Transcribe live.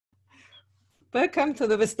Welcome to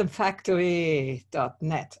the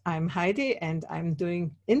wisdomfactory.net. I'm Heidi and I'm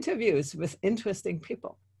doing interviews with interesting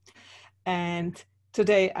people. And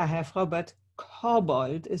today I have Robert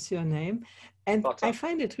Cobbold is your name. And I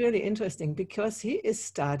find it really interesting because he is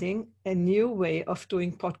starting a new way of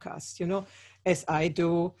doing podcasts. You know, as I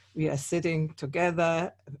do, we are sitting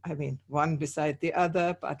together, I mean, one beside the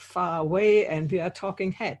other, but far away, and we are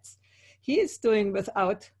talking heads. He is doing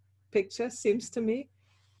without pictures, seems to me,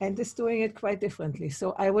 and is doing it quite differently.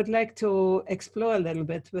 So I would like to explore a little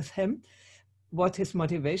bit with him what his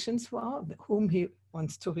motivations were, whom he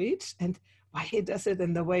wants to reach, and why he does it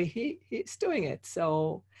in the way he's doing it.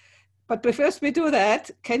 So, but before we do that,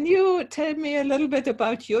 can you tell me a little bit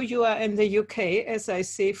about you? You are in the UK, as I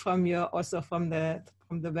see from your, also from the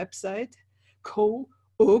website,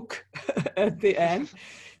 Cobbold at the end.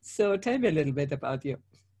 So tell me a little bit about you.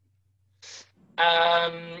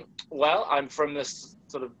 Well, I'm from this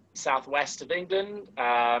sort of southwest of England,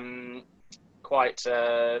 quite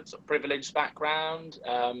a sort of privileged background,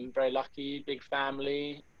 very lucky, big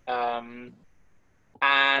family, and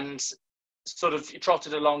sort of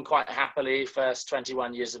trotted along quite happily first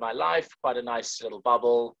 21 years of my life, quite a nice little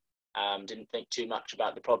bubble, didn't think too much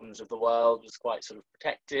about the problems of the world, was quite sort of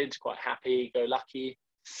protected, quite happy, go lucky.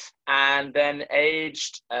 And then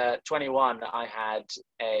aged 21, I had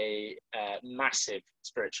a massive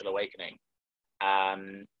spiritual awakening,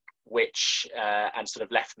 which and sort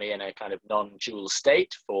of left me in a kind of non-dual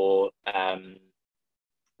state for,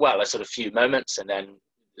 well, a sort of few moments, and then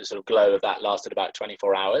the sort of glow of that lasted about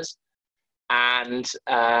 24 hours. And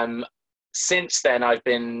since then, I've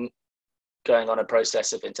been going on a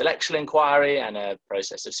process of intellectual inquiry and a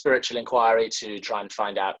process of spiritual inquiry to try and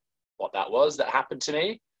find out what that was that happened to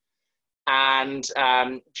me. And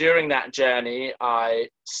during that journey, I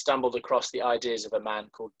stumbled across the ideas of a man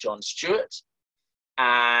called John Stewart.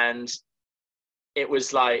 And it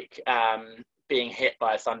was like being hit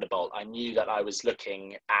by a thunderbolt. I knew that I was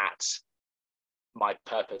looking at my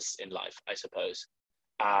purpose in life, I suppose.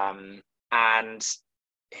 And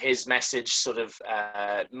his message sort of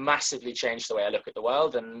massively changed the way I look at the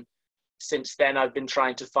world. And since then, I've been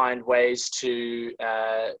trying to find ways to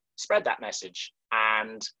spread that message.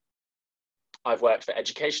 And I've worked for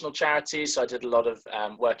educational charities. So I did a lot of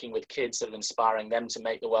working with kids, sort of inspiring them to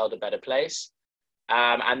make the world a better place.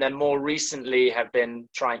 And then more recently have been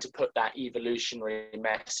trying to put that evolutionary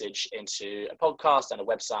message into a podcast and a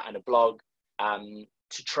website and a blog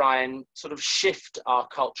to try and sort of shift our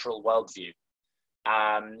cultural worldview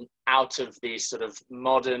out of these sort of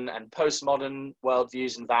modern and postmodern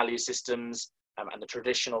worldviews and value systems, and the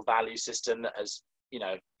traditional value system that has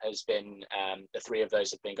been, the three of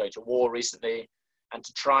those have been going to war recently, and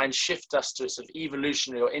to try and shift us to a sort of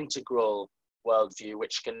evolutionary or integral worldview,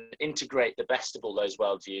 which can integrate the best of all those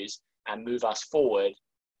worldviews and move us forward,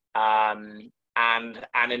 and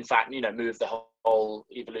in fact, move the whole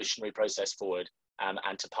evolutionary process forward.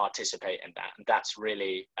 And to participate in that. And that's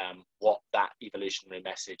really what that evolutionary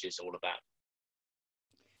message is all about.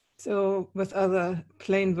 So with other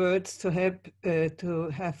plain words, to help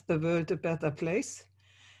to have the world a better place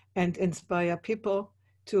and inspire people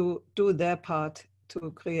to do their part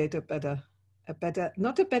to create a better,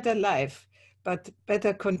 not a better life, but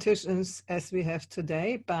better conditions as we have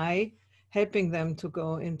today by helping them to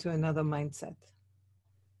go into another mindset.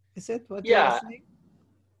 Is it what you are saying?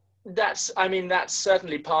 That's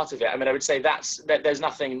certainly part of it. I mean, I would say there's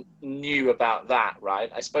nothing new about that,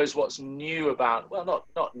 right? I suppose what's new about, well,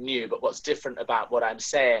 not new, but what's different about what I'm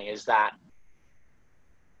saying is that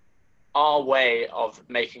our way of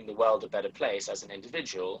making the world a better place as an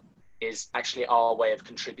individual is actually our way of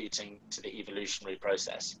contributing to the evolutionary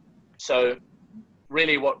process. So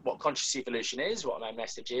really what conscious evolution is, what my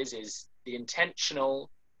message is the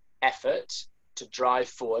intentional effort to drive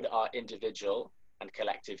forward our individual and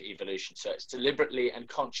collective evolution. So it's deliberately and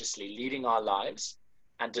consciously leading our lives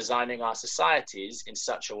and designing our societies in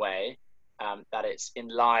such a way that it's in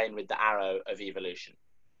line with the arrow of evolution.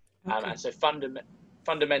 Okay. And so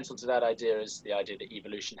fundamental to that idea is the idea that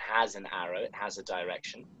evolution has an arrow, it has a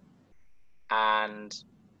direction. And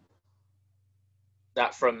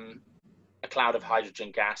that from a cloud of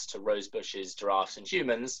hydrogen gas to rose bushes, giraffes and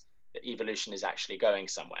humans, that evolution is actually going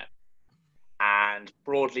somewhere. And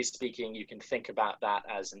broadly speaking, you can think about that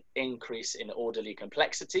as an increase in orderly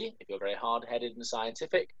complexity, if you're very hard-headed and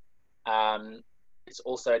scientific. It's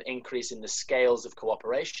also an increase in the scales of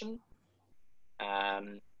cooperation.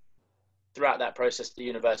 Throughout that process, the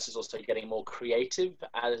universe is also getting more creative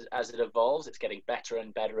as it evolves. It's getting better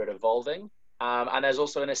and better at evolving. And there's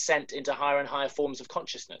also an ascent into higher and higher forms of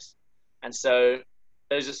consciousness. And so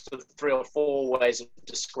those are sort of 3 or 4 ways of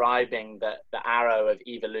describing the arrow of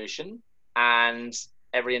evolution, and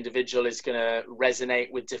every individual is going to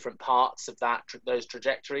resonate with different parts of those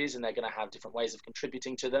trajectories, and they're going to have different ways of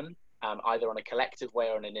contributing to them, either on a collective way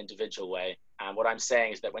or in an individual way. And what I'm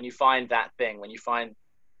saying is that when you find that thing, when you find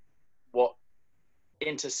what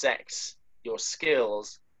intersects your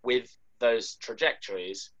skills with those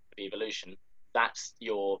trajectories of evolution, that's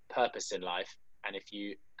your purpose in life. And if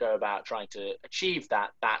you go about trying to achieve that,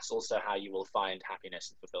 that's also how you will find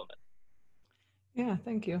happiness and fulfillment. Yeah,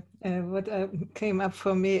 thank you. What came up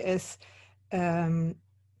for me is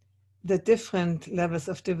the different levels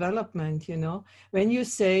of development, you know. When you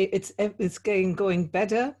say it's going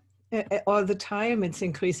better all the time, it's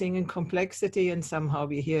increasing in complexity, and somehow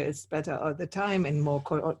we hear it's better all the time and more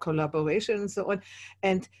collaboration and so on.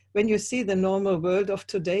 And when you see the normal world of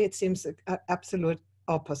today, it seems absolute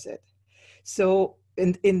opposite. So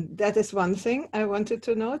in that is one thing I wanted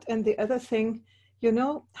to note. And the other thing, you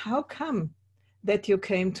know, how come that you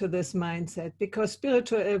came to this mindset? Because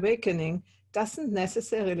spiritual awakening doesn't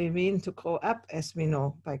necessarily mean to grow up, as we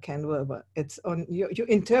know by Ken Wilber. It's on you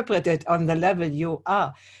interpret it on the level you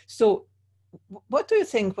are. So what do you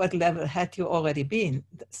think, what level had you already been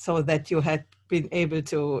so that you had been able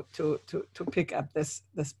to pick up this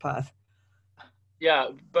path? Yeah,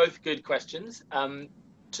 both good questions.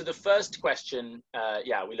 To the first question,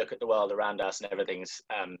 yeah, we look at the world around us and everything's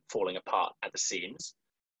falling apart at the seams,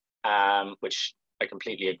 which I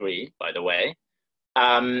completely agree, by the way.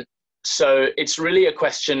 So it's really a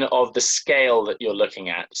question of the scale that you're looking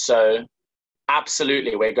at. So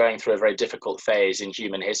absolutely, we're going through a very difficult phase in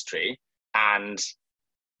human history, and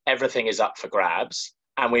everything is up for grabs.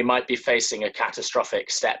 And we might be facing a catastrophic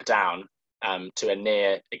step down to a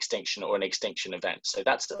near extinction or an extinction event. So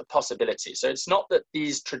that's a possibility. So it's not that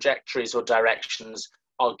these trajectories or directions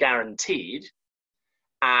are guaranteed,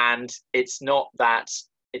 and it's not that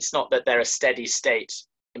they're a steady state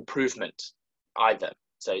improvement either.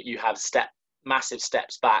 So you have massive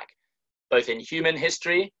steps back, both in human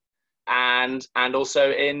history and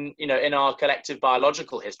also in our collective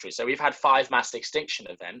biological history. So we've had 5 mass extinction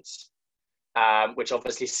events, which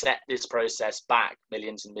obviously set this process back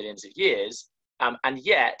millions and millions of years. And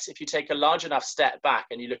yet, if you take a large enough step back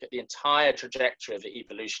and you look at the entire trajectory of the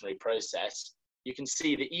evolutionary process, you can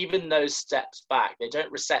see that even those steps back, they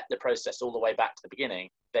don't reset the process all the way back to the beginning.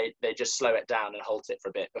 They just slow it down and halt it for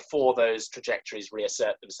a bit before those trajectories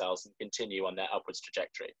reassert themselves and continue on their upwards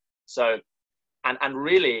trajectory. So, and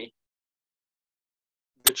really,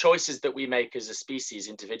 the choices that we make as a species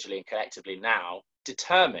individually and collectively now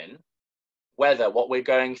determine whether what we're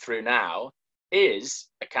going through now is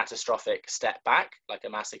a catastrophic step back, like a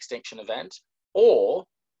mass extinction event, or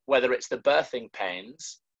whether it's the birthing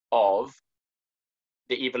pains of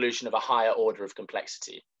the evolution of a higher order of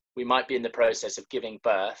complexity. We might be in the process of giving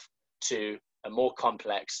birth to a more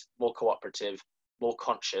complex, more cooperative, more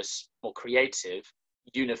conscious, more creative,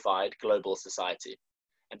 unified global society.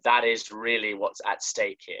 And that is really what's at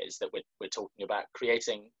stake here, is that we're talking about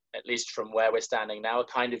creating, at least from where we're standing now, a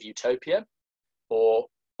kind of utopia or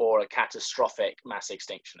a catastrophic mass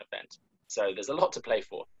extinction event. So there's a lot to play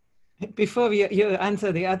for. Before you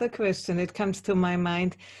answer the other question, it comes to my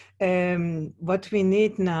mind, what we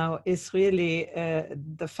need now is really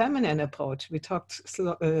the feminine approach. We talked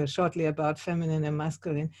shortly about feminine and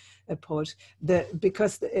masculine approach,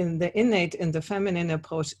 because the innate in the feminine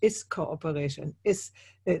approach is cooperation, is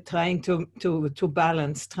trying to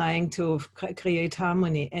balance, trying to create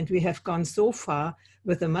harmony. And we have gone so far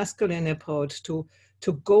with the masculine approach to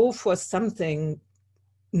go for something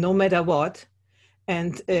no matter what,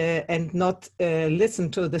 and not listen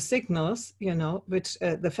to the signals, which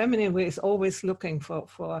the feminine way is always looking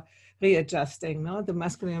for readjusting. No, the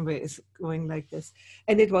masculine way is going like this,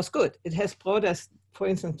 and it was good. It has brought us, for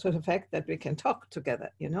instance, to the fact that we can talk together.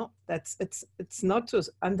 That's it's not to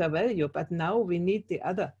undervalue, but now we need the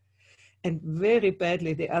other, and very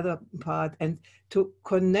badly the other part, and to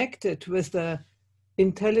connect it with the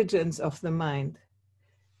intelligence of the mind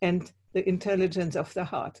and the intelligence of the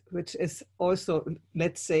heart, which is also,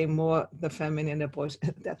 let's say, more the feminine approach.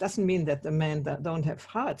 That doesn't mean that the men don't have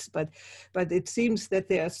hearts, but it seems that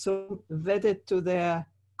they are so wedded to their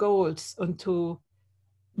goals and to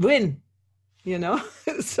win,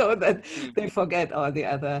 so that they forget all the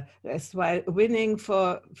other rest. While winning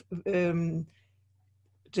for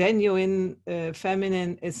genuine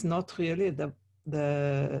feminine is not really the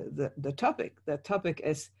topic. The topic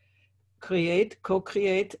is create,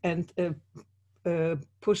 co-create, and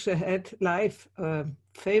push ahead life,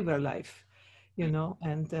 favor life,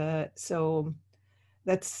 and so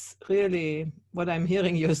that's really what I'm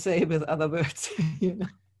hearing you say with other words. You know?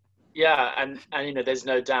 Yeah, and there's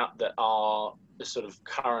no doubt that the sort of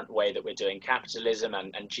current way that we're doing capitalism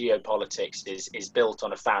and geopolitics is built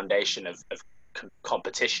on a foundation of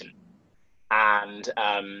competition, and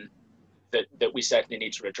that we certainly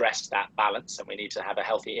need to redress that balance, and we need to have a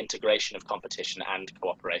healthy integration of competition and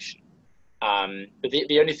cooperation. But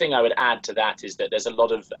the only thing I would add to that is that there's a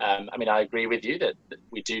lot of, I agree with you that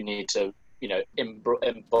we do need to,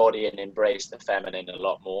 embody and embrace the feminine a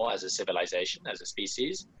lot more as a civilization, as a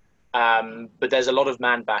species. But there's a lot of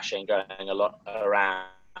man bashing going a lot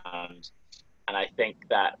around. And I think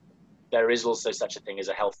that there is also such a thing as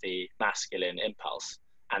a healthy masculine impulse,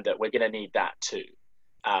 and that we're going to need that too.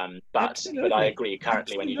 But I agree,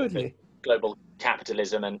 currently, when you look at global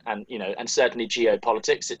capitalism and certainly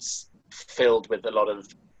geopolitics, it's filled with a lot of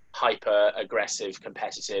hyper aggressive,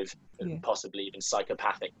 competitive, and possibly even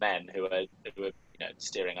psychopathic men who are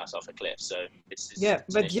steering us off a cliff. So it's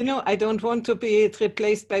but I don't want to be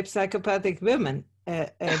replaced by psychopathic women.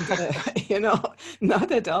 Not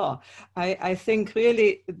at all. I think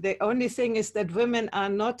really the only thing is that women are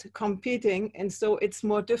not competing, and so it's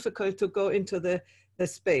more difficult to go into the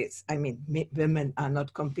space. I mean, women are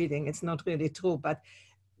not competing. It's not really true, but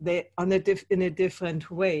they in a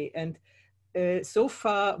different way. And so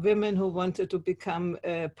far, women who wanted to become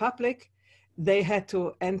public, they had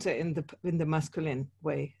to enter in the masculine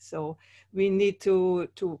way. So we need to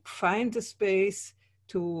find a space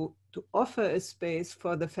to offer a space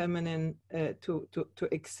for the feminine to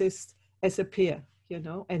exist as a peer,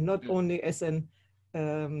 and not only as an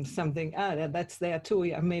something that's there too.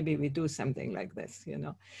 Yeah, maybe we do something like this,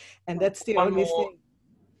 and that's the only thing.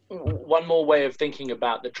 One more way of thinking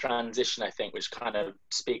about the transition, I think, which kind of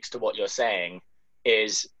speaks to what you're saying,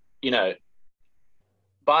 is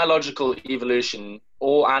biological evolution.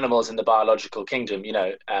 All animals in the biological kingdom,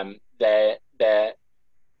 they're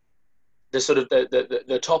the sort of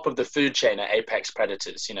the top of the food chain are apex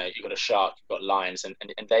predators. You've got a shark, you've got lions, and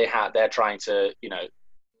they're trying to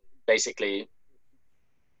basically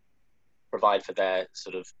provide for their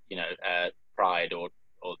sort of pride or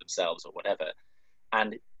themselves or whatever.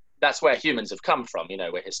 And that's where humans have come from.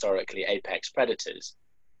 We're historically apex predators,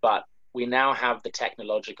 but we now have the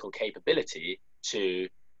technological capability to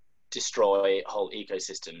destroy whole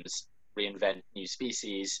ecosystems, reinvent new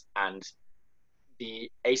species, and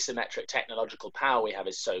the asymmetric technological power we have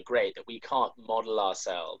is so great that we can't model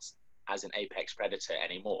ourselves as an apex predator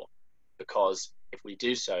anymore, because if we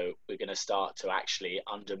do so, we're going to start to actually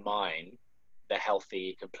undermine the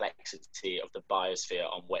healthy complexity of the biosphere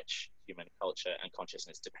on which human culture and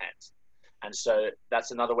consciousness depends. And so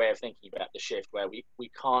that's another way of thinking about the shift, where we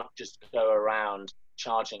can't just go around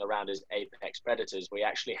charging around as apex predators. We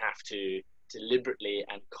actually have to deliberately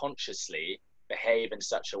and consciously behave in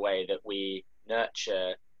such a way that we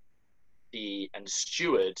nurture and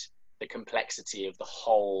steward the complexity of the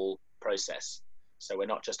whole process. So we're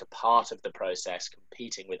not just a part of the process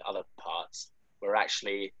competing with other parts. We're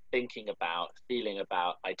actually thinking about, feeling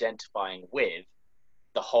about, identifying with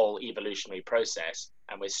the whole evolutionary process,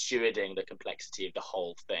 and we're stewarding the complexity of the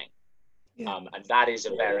whole thing. Yeah. And that is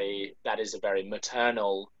a very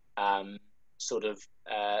maternal sort of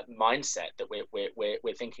mindset, that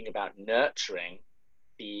we're thinking about nurturing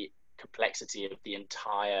the complexity of the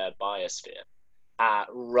entire biosphere,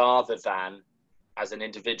 rather than as an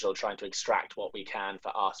individual trying to extract what we can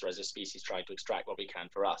for us, or as a species trying to extract what we can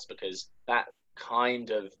for us, because that kind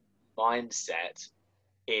of mindset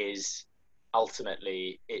is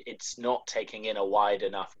ultimately, it's not taking in a wide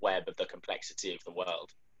enough web of the complexity of the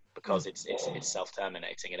world, because it's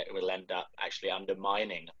self-terminating, and it will end up actually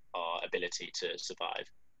undermining our ability to survive.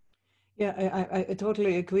 Yeah, I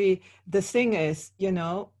totally agree. The thing is, we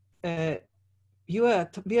are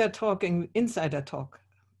talking insider talk,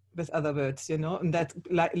 with other words, and that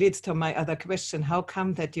leads to my other question. How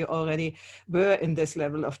come that you already were in this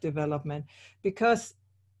level of development? Because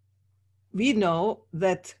we know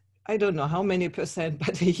that, I don't know how many percent,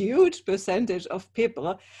 but a huge percentage of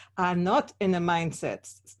people are not in a mindset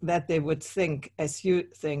that they would think as you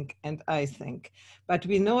think and I think. But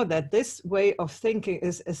we know that this way of thinking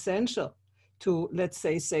is essential to, let's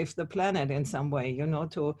say, save the planet in some way,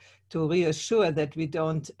 to reassure that we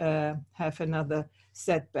don't have another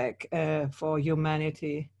setback for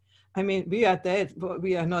humanity. I mean, we are dead,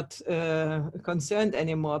 we are not concerned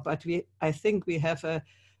anymore, but I think we have a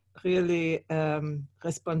really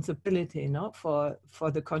responsibility, for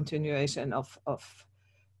the continuation of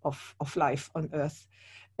life on Earth.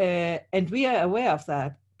 And we are aware of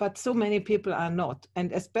that, but so many people are not,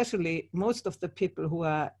 and especially most of the people who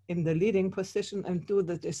are in the leading position and do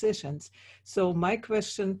the decisions. So my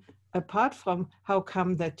question, apart from how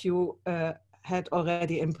come that you had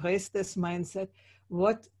already embraced this mindset,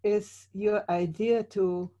 what is your idea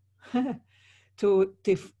to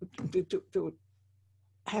to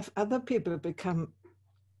have other people become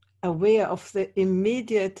aware of the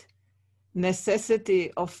immediate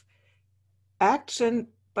necessity of action,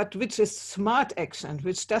 but which is smart action,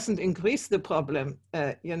 which doesn't increase the problem,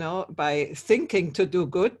 by thinking to do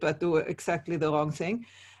good, but do exactly the wrong thing.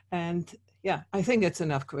 And yeah, I think it's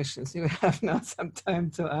enough questions. You have now some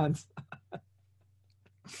time to answer.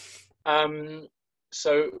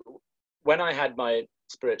 So when I had my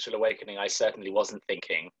spiritual awakening, I certainly wasn't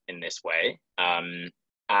thinking in this way.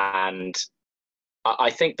 And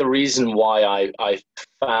I think the reason why I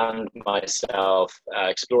found myself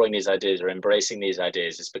exploring these ideas or embracing these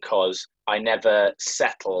ideas is because I never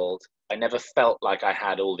settled. I never felt like I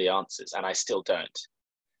had all the answers, and I still don't.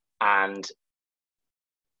 And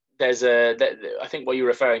I think what you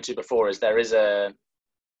were referring to before is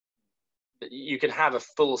you can have a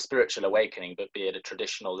full spiritual awakening, but be at a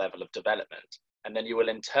traditional level of development. And then you will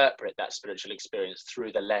interpret that spiritual experience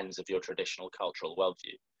through the lens of your traditional cultural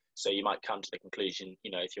worldview. So you might come to the conclusion,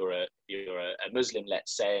 if you're a Muslim,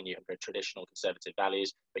 let's say, and you have traditional conservative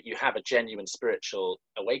values, but you have a genuine spiritual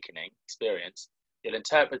awakening experience, you'll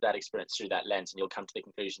interpret that experience through that lens, and you'll come to the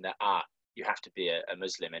conclusion that, you have to be a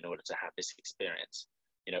Muslim in order to have this experience.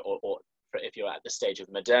 Or if you're at the stage of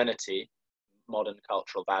modernity, modern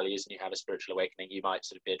cultural values, and you have a spiritual awakening, you might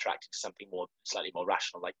sort of be attracted to something slightly more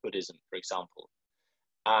rational, like Buddhism, for example.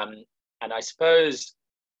 And I suppose,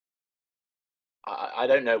 I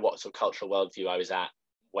don't know what sort of cultural worldview I was at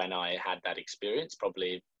when I had that experience,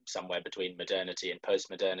 probably somewhere between modernity and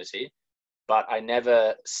post-modernity, but I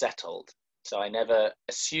never settled. So I never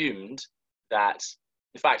assumed that,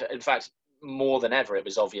 in fact, more than ever, it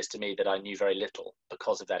was obvious to me that I knew very little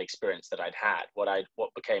because of that experience that I'd had. What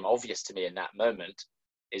became obvious to me in that moment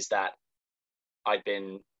is that I'd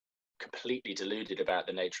been completely deluded about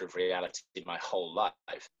the nature of reality my whole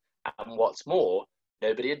life. And what's more,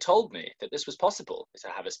 nobody had told me that this was possible, to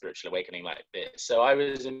have a spiritual awakening like this. So I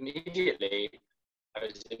was immediately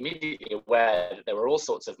aware that there were all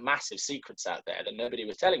sorts of massive secrets out there that nobody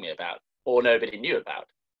was telling me about or nobody knew about.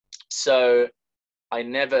 So I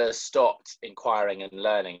never stopped inquiring and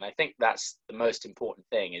learning. And I think that's the most important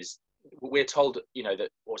thing. Is we're told, that,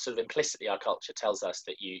 or sort of implicitly our culture tells us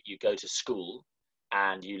that you go to school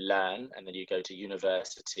and you learn, and then you go to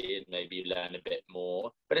university and maybe you learn a bit more.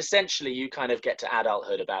 But essentially you kind of get to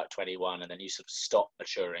adulthood about 21, and then you sort of stop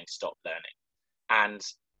maturing, stop learning. And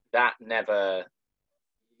I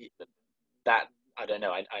don't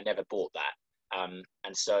know, I never bought that.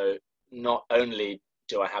 And so not only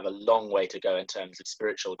do I have a long way to go in terms of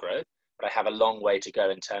spiritual growth, but I have a long way to go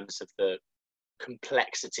in terms of the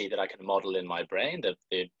complexity that I can model in my brain,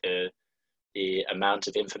 the amount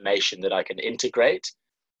of information that I can integrate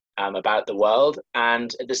about the world.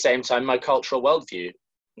 And at the same time, my cultural worldview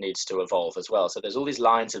needs to evolve as well. So there's all these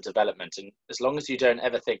lines of development. And as long as you don't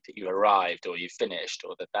ever think that you've arrived or you've finished,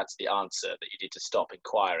 or that that's the answer, that you need to stop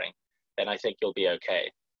inquiring, then I think you'll be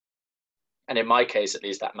okay. And in my case, at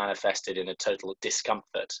least, that manifested in a total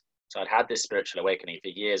discomfort. So I'd had this spiritual awakening for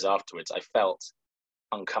years afterwards. I felt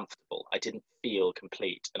uncomfortable. I didn't feel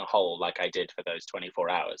complete and whole like I did for those 24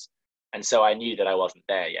 hours. And so I knew that I wasn't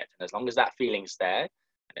there yet. And as long as that feeling's there,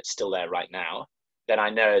 and it's still there right now, then I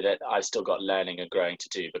know that I've still got learning and growing to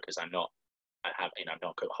do, because I'm not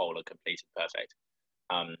whole and complete and perfect.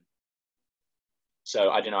 So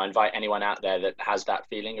I don't know, I invite anyone out there that has that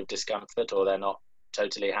feeling of discomfort, or they're not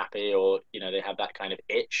totally happy, or they have that kind of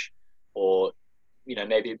itch, or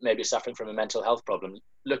maybe suffering from a mental health problem.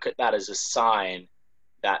 Look at that as a sign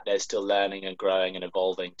that there's still learning and growing and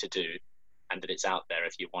evolving to do, and that it's out there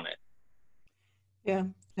if you want it. Yeah,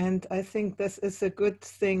 and I think this is a good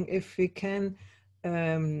thing if we can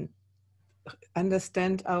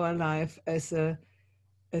understand our life as a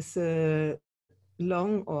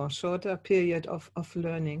long or shorter period of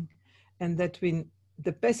learning, and that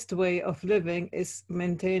the best way of living is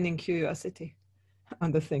maintaining curiosity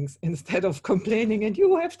on the things instead of complaining, and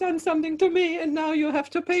you have done something to me and now you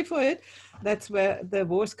have to pay for it. That's where the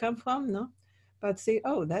wars come from, no? But see,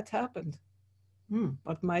 oh, that happened.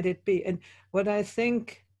 What might it be? And what I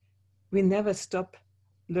think, we never stop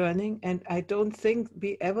learning, and I don't think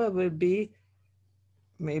we ever will be,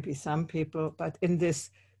 maybe some people, but in this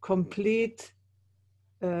complete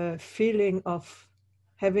feeling of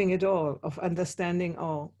having it all, of understanding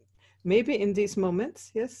all. maybe in these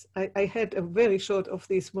moments, yes, I had a very short of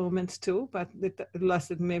these moments too, but it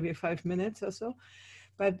lasted maybe 5 minutes or so.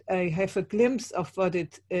 But I have a glimpse of what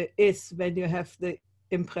it is when you have the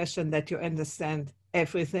impression that you understand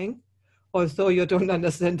everything, although you don't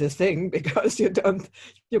understand the thing because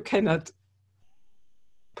you cannot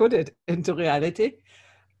put it into reality.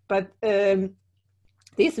 But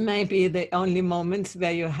these may be the only moments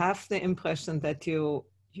where you have the impression that you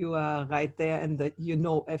are right there and that you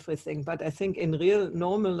know everything. But I think in real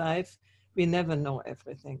normal life, we never know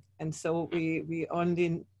everything. And so we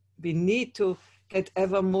need to get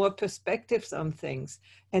ever more perspectives on things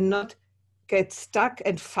and not get stuck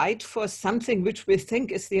and fight for something which we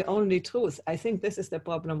think is the only truth. I think this is the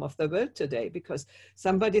problem of the world today, because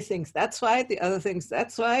somebody thinks that's right, the other thinks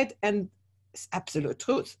that's right, and it's absolute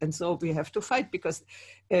truth. And so we have to fight, because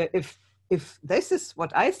if this is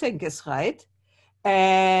what I think is right,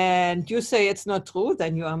 and you say it's not true,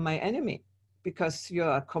 then you are my enemy, because you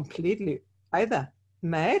are completely either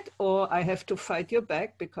mad or I have to fight you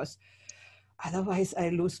back, because otherwise I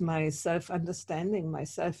lose my self-understanding, my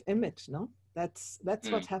self-image. No, that's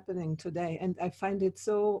what's happening today, and I find it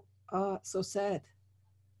so sad,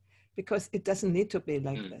 because it doesn't need to be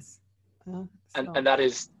like this. And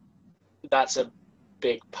that's a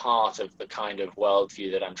big part of the kind of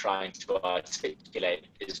worldview that I'm trying to articulate,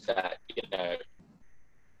 is that, you know,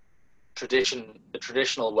 the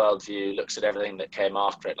traditional worldview looks at everything that came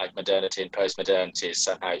after it, like modernity and post-modernity, is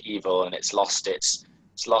somehow evil, and it's lost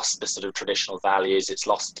the sort of traditional values, it's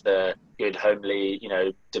lost the good, homely, you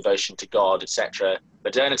know, devotion to God, etc.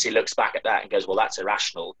 Modernity looks back at that and goes, well, that's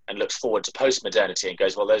irrational, and looks forward to post-modernity and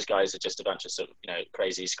goes, well, those guys are just a bunch of sort of, you know,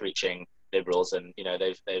 crazy, screeching liberals, and, you know,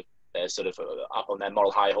 they're sort of up on their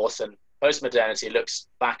moral high horse. And post-modernity looks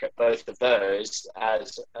back at both of those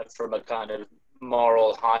as from a kind of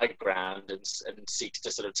moral high ground, and seeks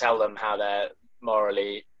to sort of tell them how they're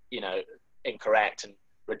morally, you know, incorrect, and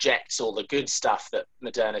rejects all the good stuff that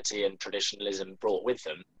modernity and traditionalism brought with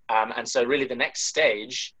them. And so really the next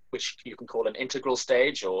stage, which you can call an integral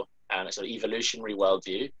stage or a sort of evolutionary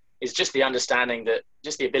worldview, is just the understanding that,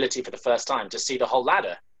 just the ability for the first time to see the whole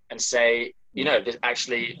ladder and say, you know,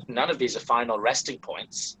 actually none of these are final resting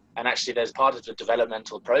points, and actually there's part of the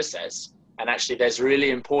developmental process, and actually there's really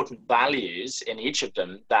important values in each of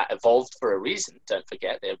them that evolved for a reason. Don't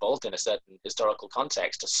forget, they evolved in a certain historical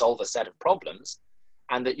context to solve a set of problems,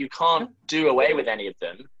 and that you can't do away with any of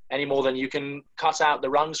them any more than you can cut out the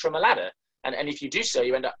rungs from a ladder. And if you do so,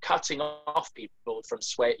 you end up cutting off people from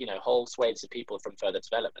whole swathes of people from further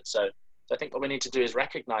development. So I think what we need to do is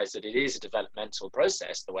recognize that it is a developmental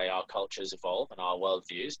process, the way our cultures evolve and our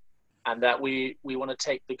worldviews, and that we want to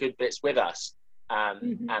take the good bits with us,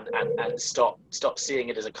 and stop seeing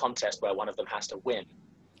it as a contest where one of them has to win.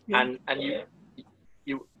 And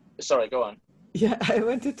you sorry, go on. Yeah, I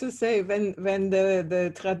wanted to say, when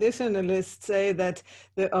the traditionalists say that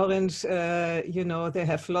the orange, you know, they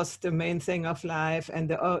have lost the main thing of life, and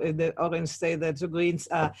the orange say that the greens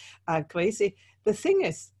are crazy. The thing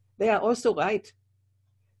is, they are also right.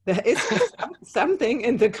 There is something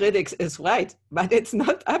in the critics is right, but it's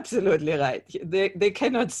not absolutely right. They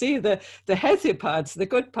cannot see the healthy parts, the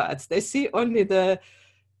good parts. They see only the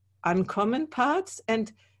uncommon parts, and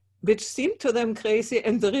which seem to them crazy,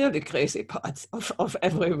 and the really crazy parts of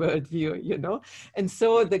every worldview, you know? And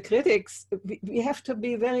so the critics, we have to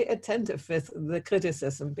be very attentive with the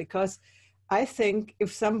criticism, because I think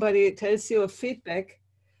if somebody tells you a feedback,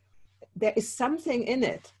 there is something in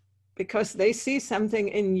it, because they see something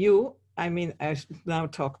in you. I mean, I now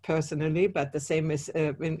talk personally, but the same is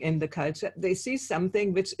in the culture. They see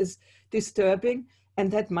something which is disturbing,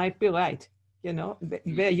 and that might be right. You know,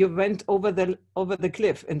 where you went over the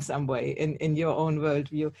cliff in some way in your own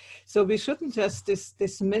worldview. So we shouldn't just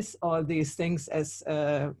dismiss all these things as,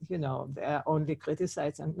 you know, they're only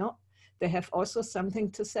criticized. And no, they have also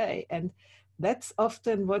something to say. And that's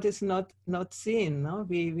often what is not seen. No?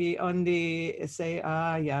 We only say,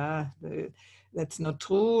 yeah, that's not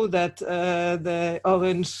true, that the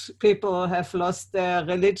orange people have lost their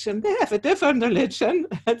religion. They have a different religion.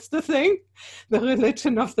 That's the thing. The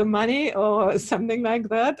religion of the money, or something like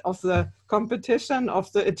that, of the competition, of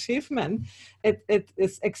the achievement. It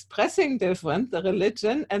is expressing different, the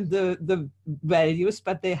religion and the values,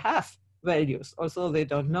 but they have values. Also, they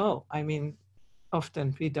don't know. I mean,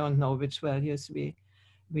 often we don't know which values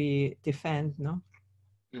we defend, no?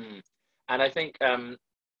 And I think,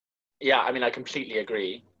 yeah, I mean, I completely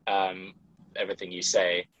agree, everything you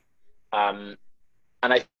say. And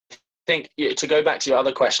I think, to go back to your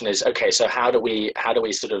other question is, okay, so how do we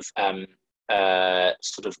sort of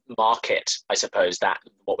sort of market, I suppose, that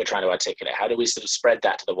what we're trying to articulate? How do we sort of spread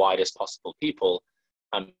that to the widest possible people?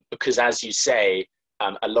 Because as you say,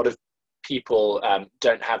 a lot of people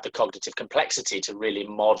don't have the cognitive complexity to really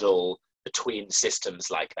model between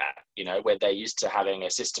systems like that, you know, where they're used to having a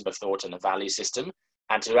system of thought and a value system,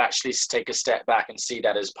 and to actually take a step back and see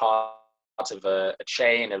that as part of a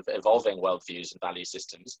chain of evolving worldviews and value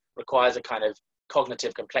systems requires a kind of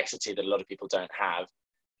cognitive complexity that a lot of people don't have.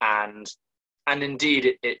 And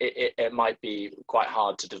indeed, it might be quite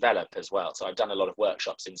hard to develop as well. So I've done a lot of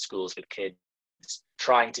workshops in schools with kids,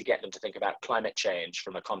 trying to get them to think about climate change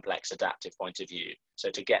from a complex adaptive point of view.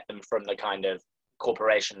 So to get them from the kind of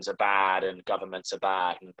corporations are bad and governments are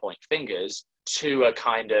bad and point fingers, to a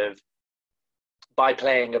kind of, by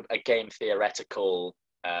playing a game theoretical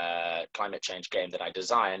climate change game that I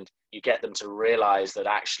designed, you get them to realize that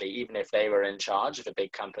actually, even if they were in charge of a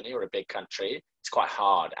big company or a big country, it's quite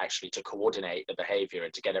hard actually to coordinate the behavior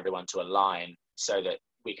and to get everyone to align so that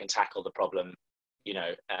we can tackle the problem, you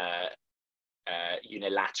know,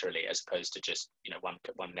 unilaterally, as opposed to just, you know,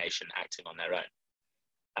 one nation acting on their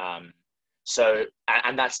own. So,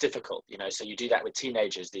 and that's difficult, you know, so you do that with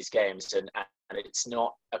teenagers, these games, and it's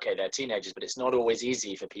not, okay, they're teenagers, but it's not always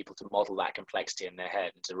easy for people to model that complexity in their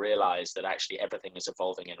head and to realize that actually everything is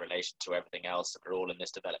evolving in relation to everything else, and we're all in this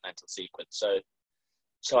developmental sequence.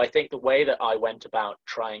 So I think the way that I went about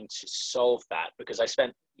trying to solve that, because I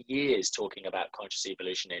spent years talking about conscious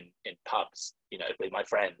evolution in pubs, you know, with my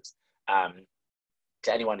friends,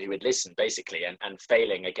 to anyone who would listen, basically, and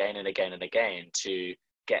failing again and again and again to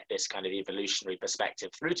get this kind of evolutionary perspective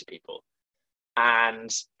through to people. And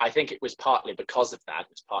I think it was partly because of that.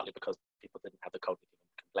 It was partly because people didn't have the cognitive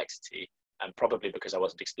complexity, and probably because I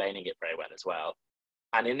wasn't explaining it very well as well.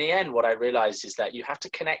 And in the end, what I realized is that you have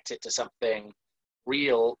to connect it to something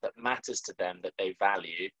real that matters to them, that they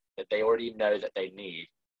value, that they already know that they need,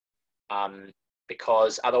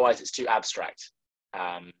 because otherwise it's too abstract.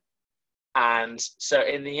 And so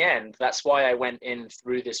in the end, that's why I went in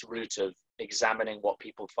through this route of examining what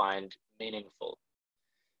people find meaningful,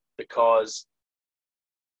 because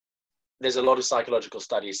there's a lot of psychological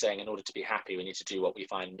studies saying in order to be happy, we need to do what we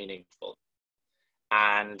find meaningful.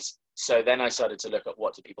 And so then I started to look at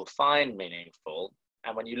what do people find meaningful.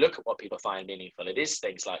 And when you look at what people find meaningful, it is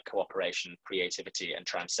things like cooperation, creativity, and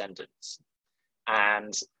transcendence.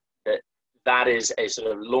 And that is a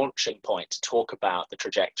sort of launching point to talk about the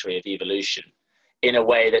trajectory of evolution in a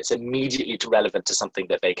way that's immediately relevant to something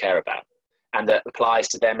that they care about, and that applies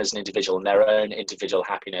to them as an individual and their own individual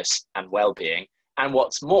happiness and well-being. And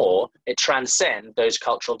what's more, it transcends those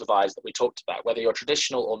cultural divides that we talked about. Whether you're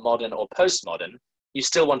traditional or modern or postmodern, you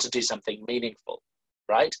still want to do something meaningful,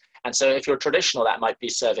 right? And so if you're traditional, that might be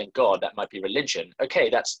serving God, that might be religion. Okay,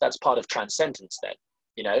 that's part of transcendence then,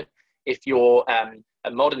 you know? If you're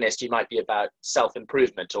a modernist, you might be about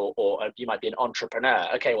self-improvement, or you might be an entrepreneur.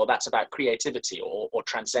 Okay, well, that's about creativity or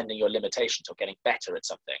transcending your limitations or getting better at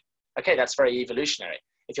something. Okay, that's very evolutionary.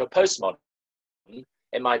 If you're postmodern,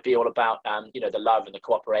 it might be all about, you know, the love and the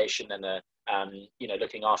cooperation and the, you know,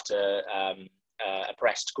 looking after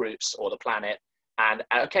oppressed groups or the planet. And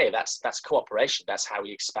okay, that's cooperation. That's how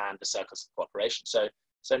we expand the circles of cooperation.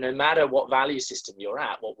 So no matter what value system you're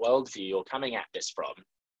at, what worldview you're coming at this from,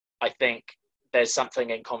 I think there's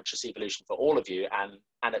something in conscious evolution for all of you.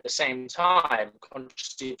 And at the same time,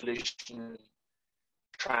 conscious evolution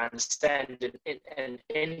transcends and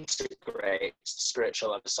integrates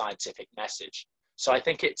spiritual and scientific message. So I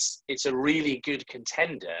think it's a really good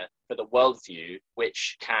contender for the worldview,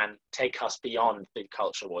 which can take us beyond the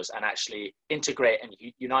culture wars and actually integrate and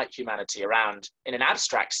unite humanity around, in an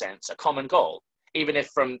abstract sense, a common goal. Even if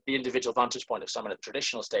from the individual vantage point of someone at the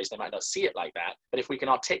traditional stage, they might not see it like that. But if we can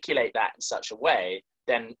articulate that in such a way,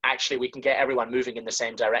 then actually we can get everyone moving in the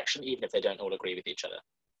same direction, even if they don't all agree with each other.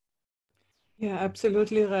 Yeah,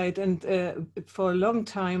 absolutely right. And for a long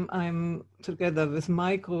time, I'm together with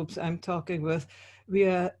my groups, I'm talking with, we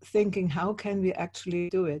are thinking, how can we actually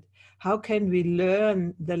do it? How can we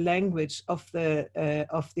learn the language of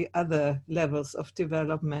the other levels of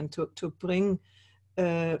development to bring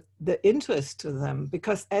the interest to them?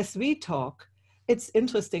 Because as we talk, it's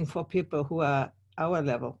interesting for people who are our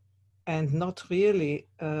level, and not really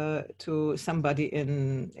to somebody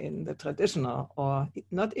in the traditional, or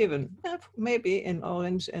not even, maybe in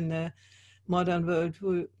Orange in the modern world,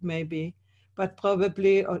 who maybe, but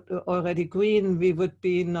probably already green, we would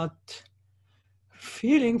be not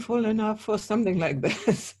feeling full enough for something like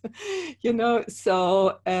this, you know.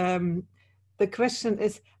 So the question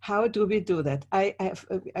is, how do we do that?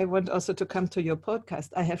 I want also to come to your podcast.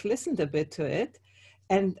 I have listened a bit to it,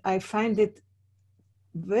 and I find it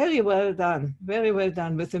very well done, very well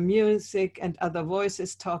done with the music and other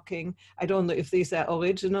voices talking. I don't know if these are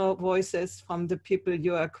original voices from the people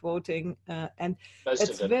you are quoting, and Most of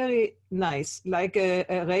it's them. very nice, like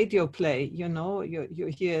a radio play. You know, you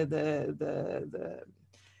hear the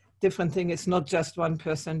different thing. It's not just one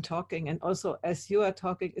person talking, and also as you are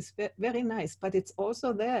talking, it's very nice. But it's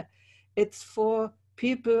also there. It's for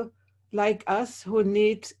people like us who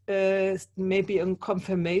need maybe a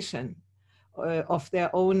confirmation of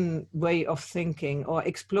their own way of thinking or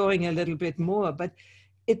exploring a little bit more. But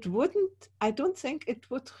it wouldn't, I don't think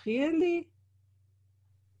it would really,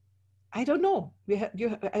 I don't know.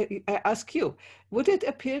 I ask you, would it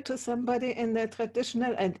appeal to somebody in the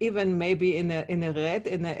traditional and even maybe in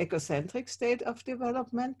an egocentric state of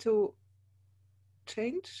development to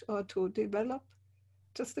change or to develop?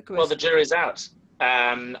 Just the Well, the question. jury's out.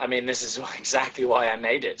 I mean, this is exactly why I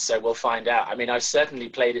made it. So we'll find out. I mean, I've certainly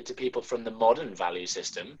played it to people from the modern value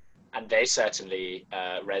system, and they certainly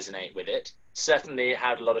resonate with it. Certainly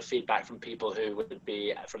had a lot of feedback from people who would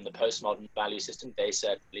be from the postmodern value system. They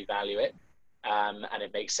certainly value it, and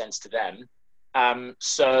it makes sense to them.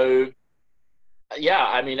 So yeah,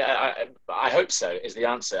 I mean, I hope so is the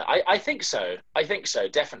answer. I think so. I think so,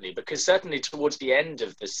 definitely, because certainly towards the end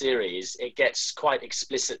of the series, it gets quite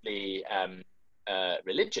explicitly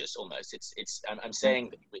religious almost. I'm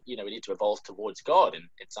saying that, you know, we need to evolve towards God in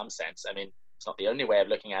some sense. I mean, it's not the only way of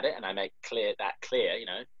looking at it, and I make that clear. You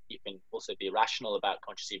know, you can also be rational about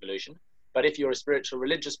conscious evolution, but if you're a spiritual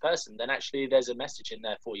religious person, then actually there's a message in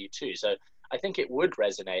there for you too. So I think it would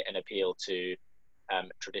resonate and appeal to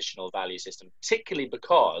traditional value system, particularly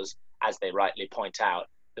because, as they rightly point out,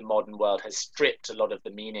 the modern world has stripped a lot of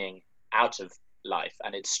the meaning out of life,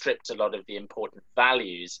 and it's stripped a lot of the important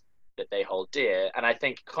values that they hold dear. And I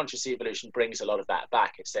think conscious evolution brings a lot of that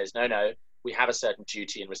back. It says, no, we have a certain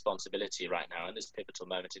duty and responsibility right now in this pivotal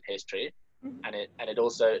moment in history. And it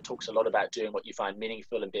also talks a lot about doing what you find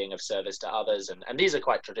meaningful and being of service to others. And these are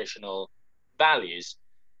quite traditional values.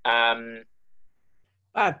 But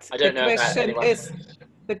I don't know about anyone.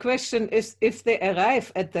 the question is if they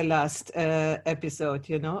arrive at the last episode,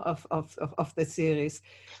 you know, of the series.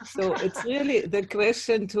 So it's really the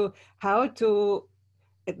question to how to,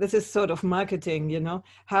 this is sort of marketing, you know,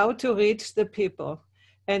 how to reach the people.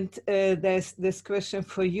 And there's this question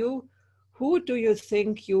for you. Who do you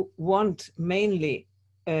think you want mainly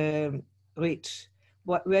reach?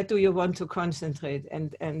 Where do you want to concentrate?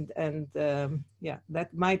 Yeah,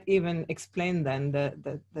 that might even explain then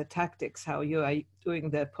the tactics, how you are doing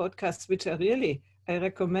the podcasts, which are really, I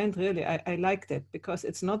recommend really, I liked it because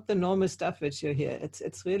it's not the normal stuff which you hear.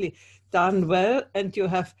 It's really done well, and you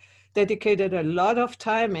have dedicated a lot of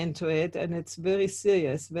time into it, and it's very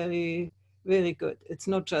serious, very, very good. It's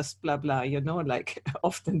not just blah, blah, you know, like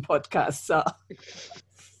often podcasts are.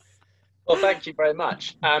 Well, thank you very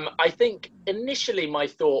much. I think initially my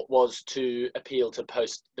thought was to appeal to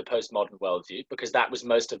the postmodern worldview, because that was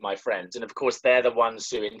most of my friends. And of course, they're the ones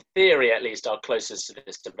who, in theory, at least, are closest to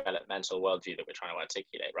this developmental worldview that we're trying to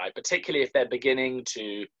articulate, right? Particularly if they're beginning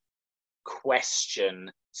to question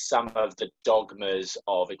some of the dogmas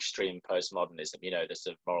of extreme postmodernism, you know, the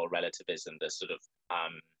sort of moral relativism, the sort of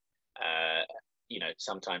you know,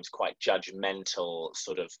 sometimes quite judgmental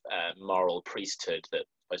sort of moral priesthood that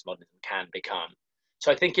postmodernism can become.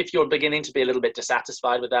 So I think if you're beginning to be a little bit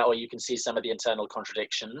dissatisfied with that, or you can see some of the internal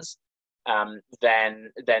contradictions,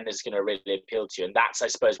 then it's going to really appeal to you. And that's, I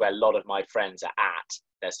suppose, where a lot of my friends are at.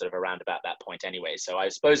 They're sort of around about that point anyway. So I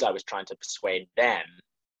suppose I was trying to persuade them.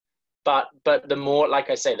 But the more, like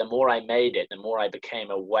I say, the more I made it, the more I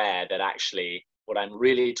became aware that actually what I'm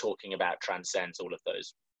really talking about transcends all of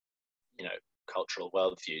those, you know, cultural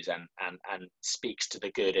worldviews and speaks to the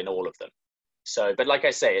good in all of them. So, but like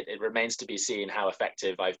I say, it remains to be seen how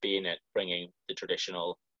effective I've been at bringing the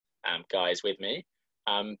traditional guys with me.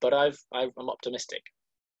 But I'm optimistic.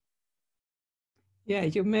 Yeah,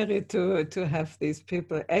 you merit to have these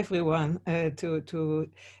people, everyone, to.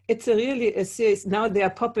 It's really a series. Now they are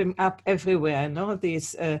popping up everywhere. No,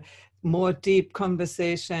 these more deep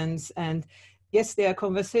conversations, and yes, they are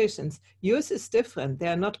conversations. Yours is different. They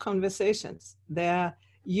are not conversations. They are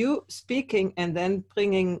you speaking and then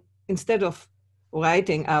bringing, instead of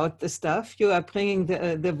writing out the stuff, you are bringing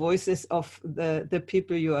the voices of the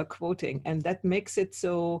people you are quoting, and that makes it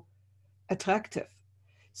so attractive.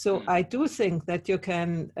 So I do think that you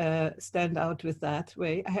can stand out with that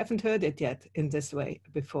way. I haven't heard it yet in this way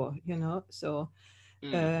before, you know. So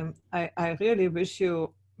I really wish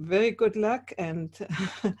you very good luck. And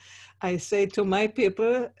I say to my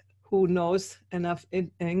people who knows enough in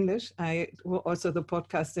English, I also the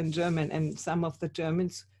podcast in German, and some of the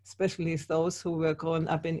Germans especially those who were grown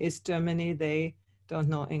up in East Germany, they don't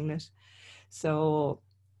know English. So,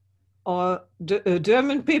 or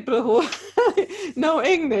German people who know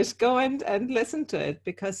English, go and listen to it,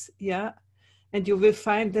 because, yeah, and you will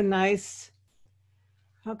find a nice,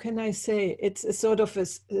 how can I say, it's a sort of a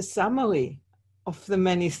summary of the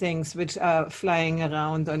many things which are flying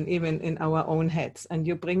around and even in our own heads, and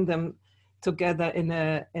you bring them together in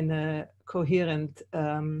a coherent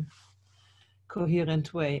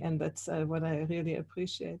coherent way, and that's what I really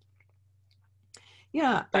appreciate.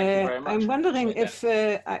 Yeah, Thank you very much. I'm wondering if,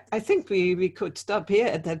 I think we could stop here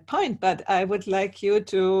at that point, but I would like you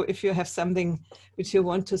to, if you have something which you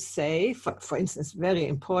want to say, for instance, very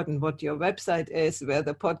important, what your website is, where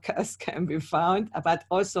the podcast can be found, but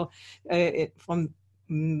also from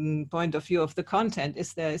point of view of the content,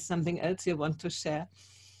 is there something else you want to share?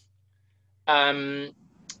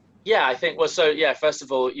 Yeah, I think, well, so yeah, first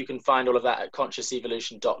of all, you can find all of that at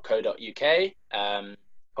consciousevolution.co.uk,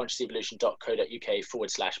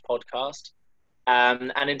 consciousevolution.co.uk/podcast.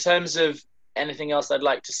 And in terms of anything else I'd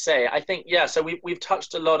like to say, I think, yeah, so we've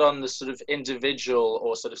touched a lot on the sort of individual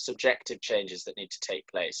or sort of subjective changes that need to take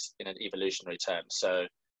place in an evolutionary term. So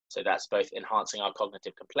that's both enhancing our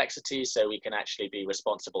cognitive complexity so we can actually be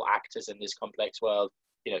responsible actors in this complex world,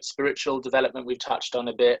 spiritual development we've touched on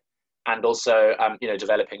a bit, and also,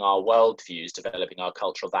 developing our worldviews, developing our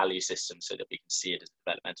cultural value system so that we can see it as a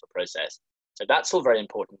developmental process. So that's all very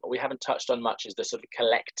important. What we haven't touched on much is the sort of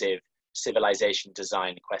collective civilization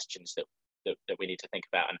design questions that we need to think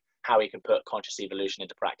about, and how we can put conscious evolution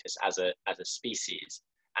into practice as a species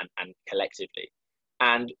and collectively.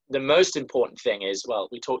 And the most important thing is, well,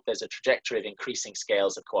 there's a trajectory of increasing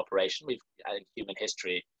scales of cooperation. In human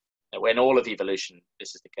history, in all of evolution,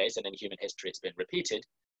 this is the case, and in human history, it's been repeated.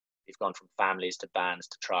 We've gone from families to bands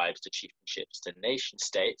to tribes to chieftainships to nation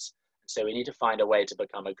states. So we need to find a way to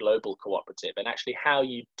become a global cooperative. And actually how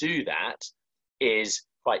you do that is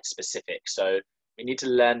quite specific. So we need to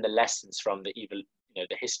learn the lessons from the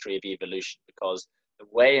history of evolution, because the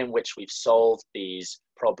way in which we've solved these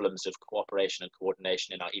problems of cooperation and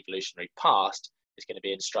coordination in our evolutionary past is going to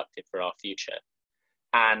be instructive for our future.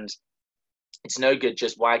 And it's no good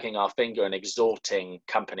just wagging our finger and exhorting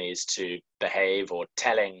companies to behave, or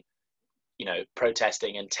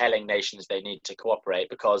protesting and telling nations they need to cooperate,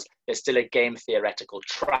 because there's still a game theoretical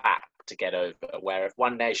trap to get over, where if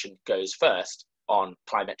one nation goes first on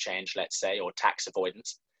climate change, let's say, or tax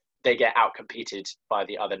avoidance, they get outcompeted by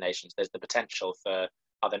the other nations. There's the potential for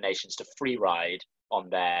other nations to free ride on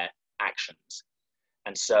their actions.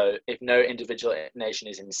 And so if no individual nation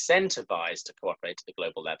is incentivized to cooperate to the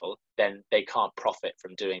global level, then they can't profit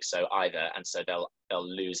from doing so either. And so they'll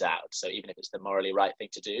lose out. So even if it's the morally right thing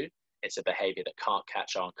to do, it's a behavior that can't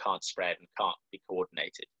catch on, can't spread, and can't be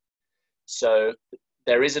coordinated. So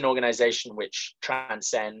there is an organization which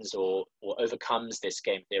transcends or overcomes this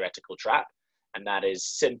game theoretical trap, and that is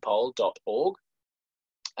simpol.org.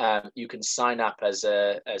 You can sign up as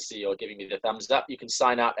you're giving me the thumbs up, you can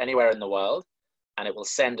sign up anywhere in the world, and it will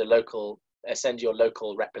send your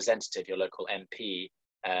local representative, your local MP,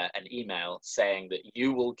 an email saying that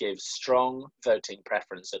you will give strong voting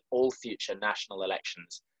preference at all future national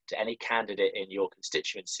elections to any candidate in your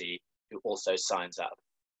constituency who also signs up.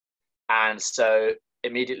 And so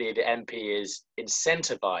immediately the MP is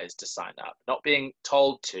incentivized to sign up, not being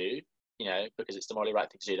told to, because it's the morally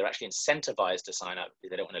right thing to do. They're actually incentivized to sign up because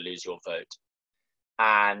they don't want to lose your vote.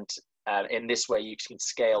 And in this way, you can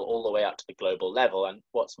scale all the way up to the global level. And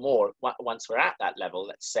what's more, once we're at that level,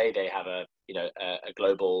 let's say they have a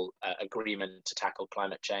global agreement to tackle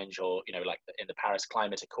climate change, or like in the Paris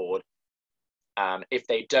Climate Accord. If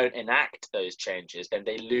they don't enact those changes, then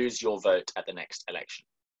they lose your vote at the next election.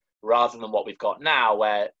 Rather than what we've got now,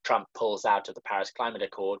 where Trump pulls out of the Paris Climate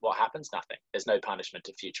Accord, what happens? Nothing. There's no punishment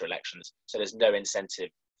of future elections. So there's no incentive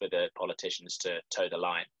for the politicians to toe the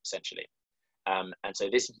line, essentially. And so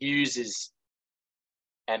this uses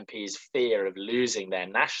MPs' fear of losing their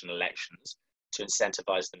national elections to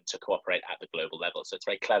incentivize them to cooperate at the global level. So it's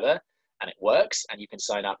very clever and it works. And you can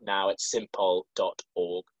sign up now at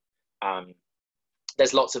simpol.org.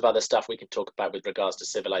 There's lots of other stuff we can talk about with regards to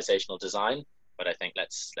civilizational design, but I think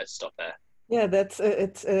let's stop there. Yeah, that's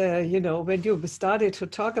when you started to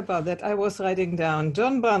talk about that, I was writing down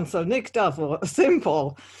John Brunsell, Nick Duffer,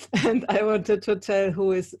 Simpol, and I wanted to tell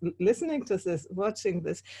who is listening to this, watching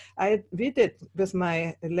this. We did with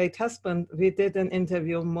my late husband. We did an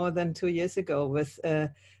interview more than 2 years ago with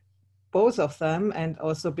both of them, and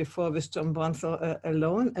also before with John Brunsell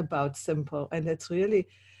alone about Simpol, and it's really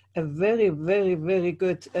a very, very, very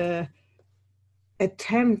good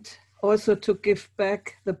attempt also to give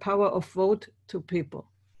back the power of vote to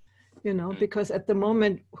people. you know, because at the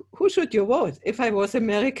moment, who should you vote? If I was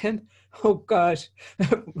American, oh gosh,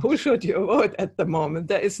 who should you vote at the moment?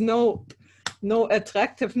 There is no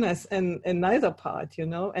attractiveness in neither part, you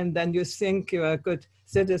know, and then you think you're a good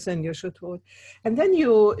citizen, you should vote. And then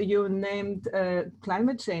you named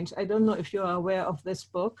climate change. I don't know if you are aware of this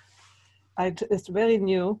book. It's very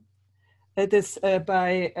new. It is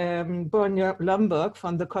by Borne Lomborg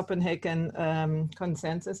from the Copenhagen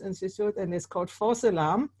Consensus Institute, and it's called False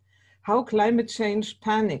Alarm: How Climate Change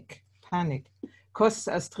Panic Costs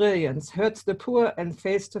Us Trillions, Hurts the Poor, and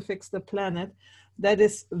Fails to Fix the Planet. That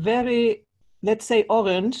is very, let's say,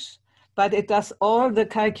 orange, but it does all the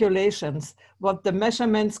calculations, what the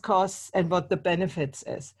measurements costs and what the benefits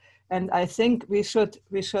is. And I think we should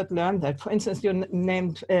learn that. For instance, you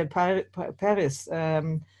named Paris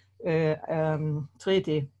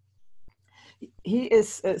treaty. He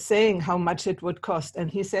is saying how much it would cost,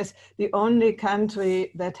 and he says the only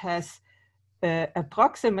country that has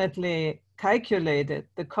approximately calculated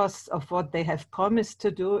the costs of what they have promised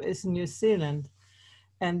to do is New Zealand,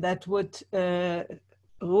 and that would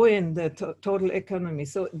ruin the total economy.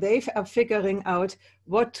 So they are figuring out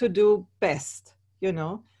what to do best, you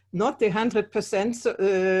know, not the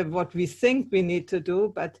 100% what we think we need to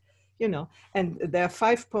do, but you know, and there are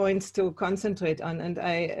 5 points to concentrate on. And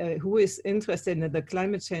who is interested in the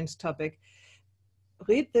climate change topic,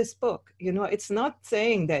 read this book. You know, it's not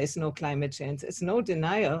saying there is no climate change, it's no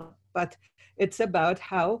denial, but it's about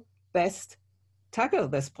how best tackle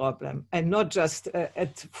this problem, and not just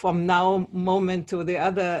from now moment to the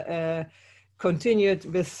other, continued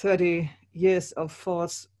with 30 years of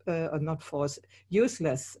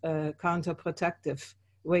useless, counterproductive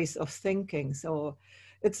ways of thinking. So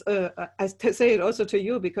it's, I say it also to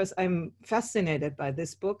you because I'm fascinated by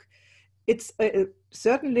this book. It's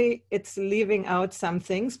certainly it's leaving out some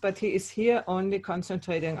things, but he is here only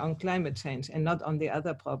concentrating on climate change and not on the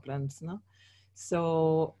other problems, no?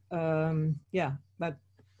 So yeah, but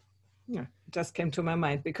yeah, it just came to my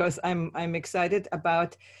mind because I'm excited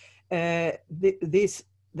about this,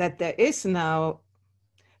 that there is now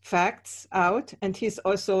facts out, and he's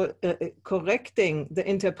also correcting the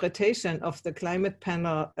interpretation of the climate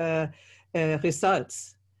panel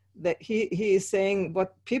results. That he is saying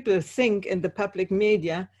what people think in the public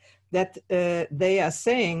media, that they are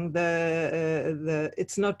saying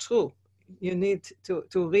it's not true. You need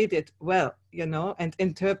to read it well, you know, and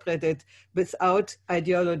interpret it without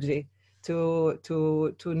ideology to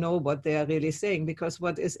know what they are really saying, because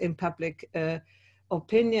what is in public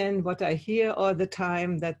opinion, what I hear all the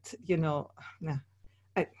time, that, you know, nah,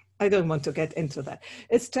 I don't want to get into that.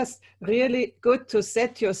 It's just really good to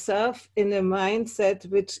set yourself in a mindset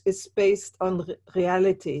which is based on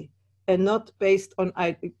reality and not based on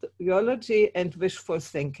ideology and wishful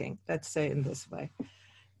thinking. Let's say in this way.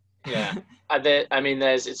 Yeah, I mean,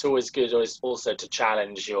 it's always good also to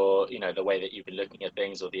challenge your, you know, the way that you've been looking at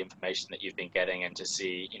things or the information that you've been getting, and to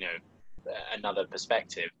see, you know, another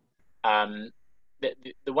perspective.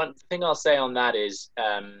 The one thing I'll say on that is,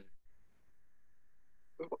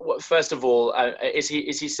 first of all, is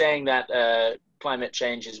he saying that climate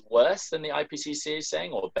change is worse than the IPCC is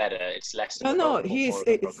saying, or better? It's less. No,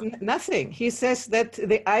 it's nothing. He says that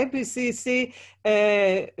the IPCC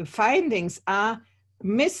findings are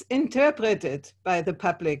misinterpreted by the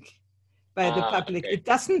public. Okay. It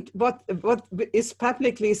doesn't, what is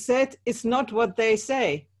publicly said is not what they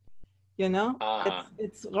say, you know.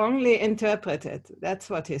 It's wrongly interpreted. That's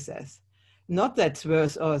what he says. Not that's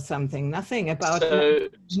worse or something, nothing about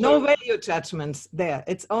no value judgments there.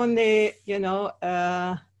 It's only, you know,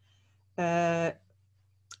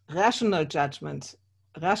 rational judgment,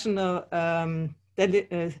 rational,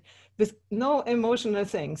 with no emotional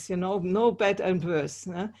things, you know, no bad and worse.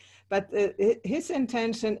 But his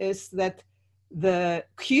intention is that the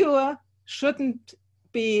cure shouldn't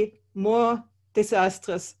be more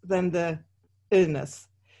disastrous than the illness.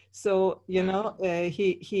 So, you know,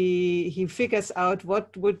 he figures out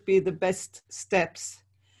what would be the best steps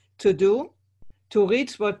to do to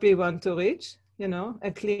reach what we want to reach, you know, a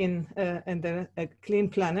clean a clean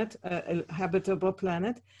planet, a habitable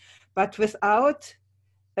planet, but without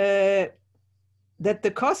that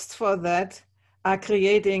the costs for that are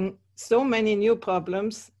creating so many new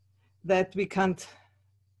problems that we can't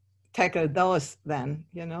tackle those then,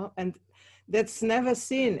 you know, and that's never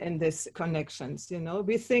seen in these connections, you know.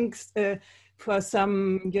 We think for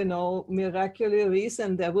some, you know, miraculous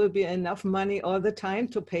reason, there will be enough money all the time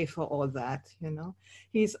to pay for all that, you know.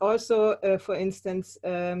 He's also, for instance,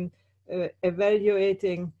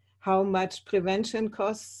 evaluating how much prevention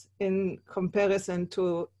costs in comparison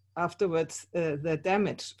to afterwards the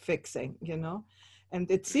damage fixing, you know. And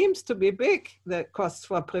it seems to be big, the cost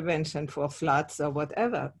for prevention for floods or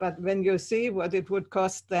whatever. But when you see what it would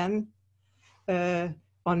cost then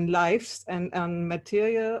on lives and on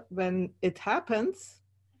material when it happens,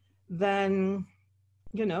 then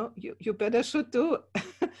you better should do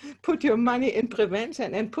put your money in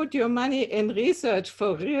prevention and put your money in research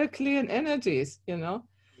for real clean energies,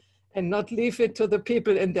 and not leave it to the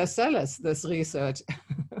people in their cellars, this research.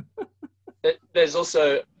 There's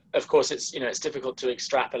also, of course, it's difficult to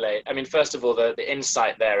extrapolate. I mean, first of all, the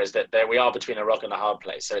insight there is that we are between a rock and a hard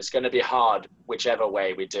place. So it's going to be hard whichever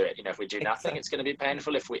way we do it. If we do nothing, it's going to be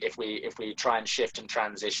painful. If we try and shift and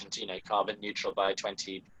transition to carbon neutral by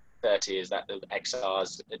 2030, is that the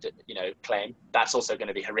XR's claim? That's also going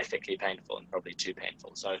to be horrifically painful and probably too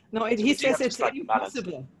painful. So no, he says it's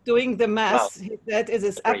impossible. Doing the math, he said it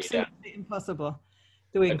is absolutely impossible.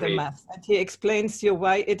 Doing the math, and he explains to you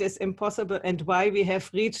why it is impossible and why we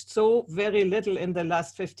have reached so very little in the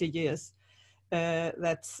last 50 years.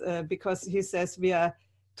 That's because he says we are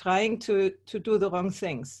trying to do the wrong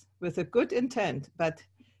things with a good intent, but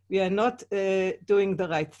we are not doing the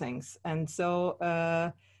right things. And so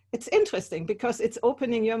it's interesting because it's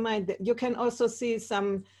opening your mind. You can also see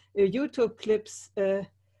some YouTube clips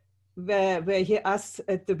where he asks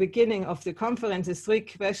at the beginning of the conferences 3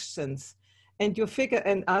 questions. And you figure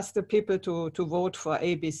and ask the people to vote for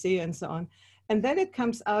A, B, C, and so on. And then it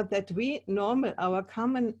comes out that our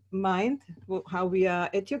common mind, how we are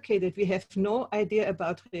educated, we have no idea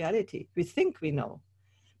about reality. We think we know,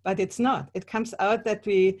 but it's not. It comes out that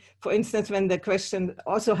we, for instance, when the question,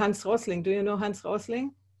 also Hans Rosling, do you know Hans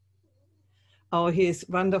Rosling? Oh, he's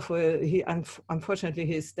wonderful. Unfortunately,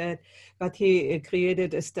 he's dead, but he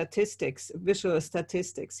created visual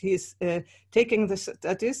statistics. He's taking the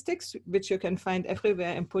statistics, which you can find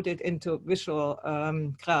everywhere, and put it into visual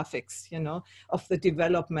graphics, of the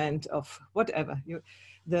development of whatever.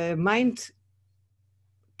 The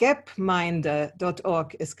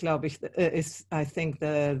gapminder.org is, I think,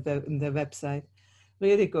 the website.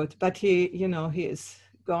 Really good. But he is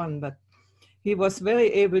gone, but he was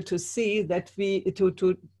very able to see that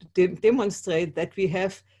to demonstrate that we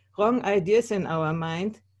have wrong ideas in our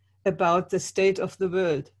mind about the state of the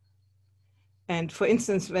world. And for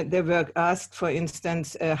instance, when they were asked, for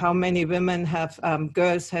instance, how many women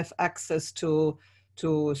girls have access to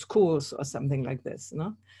schools or something like this,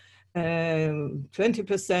 20%,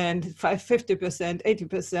 50%,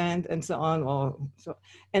 80%, and so on.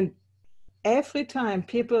 And every time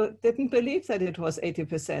people didn't believe that it was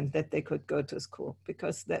 80% that they could go to school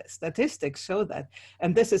because the statistics show that.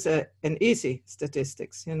 And this is an easy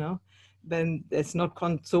statistics, then it's not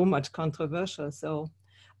so much controversial. So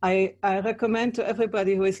I recommend to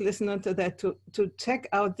everybody who is listening to that to check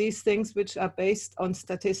out these things which are based on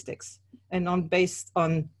statistics and based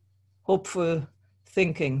on hopeful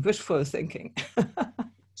thinking, wishful thinking.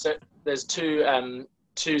 So there's two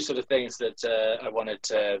sort of things that I wanted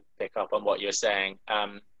to pick up on what you're saying.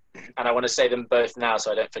 And I want to say them both now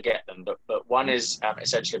so I don't forget them. But one is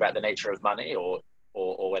essentially about the nature of money or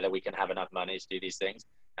whether we can have enough money to do these things.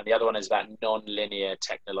 And the other one is about non-linear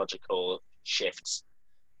technological shifts.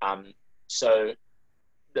 So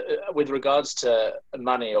with regards to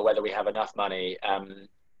money or whether we have enough money,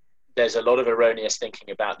 there's a lot of erroneous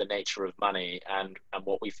thinking about the nature of money. And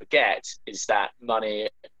what we forget is that money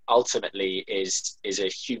ultimately is a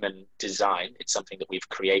human design. It's something that we've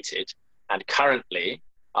created. And currently,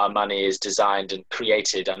 our money is designed and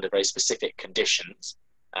created under very specific conditions.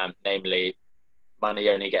 Namely, money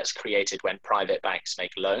only gets created when private banks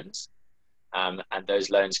make loans. And those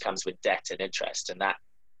loans comes with debt and interest. And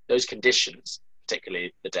those conditions,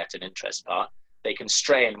 particularly the debt and interest part, they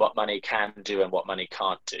constrain what money can do and what money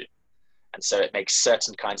can't do. And so it makes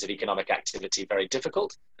certain kinds of economic activity very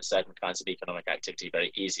difficult and certain kinds of economic activity very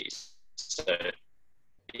easy. So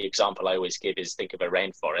the example I always give is think of a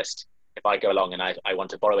rainforest. If I go along and I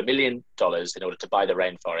want to borrow $1 million in order to buy the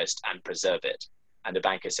rainforest and preserve it, and the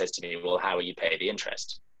banker says to me, well, how will you pay the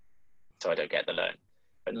interest? So I don't get the loan.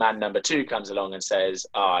 But man number 2 comes along and says,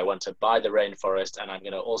 I want to buy the rainforest and I'm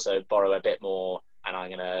going to also borrow a bit more and I'm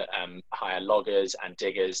going to hire loggers and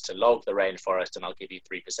diggers to log the rainforest and I'll give you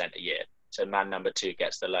 3% a year. So man number 2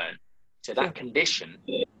 gets the loan. So that condition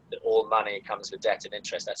that all money comes with debt and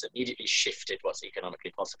interest, that's immediately shifted what's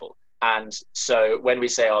economically possible. And so when we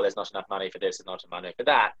say, there's not enough money for this and not enough money for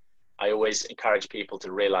that, I always encourage people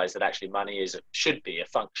to realize that actually money should be a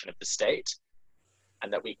function of the state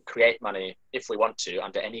and that we can create money if we want to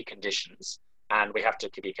under any conditions. And we have to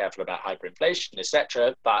be careful about hyperinflation,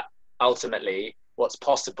 etc. But ultimately, what's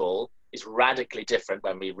possible is radically different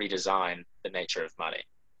when we redesign the nature of money.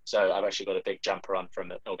 So I've actually got a big jumper on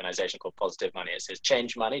from an organization called Positive Money. It says,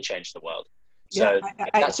 change money, change the world. Yeah, So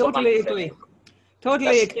I that's what totally money agree.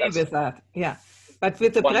 Totally agree that's with that. Yeah. But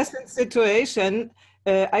with the one. present situation,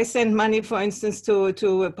 I send money, for instance,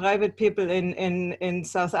 to private people in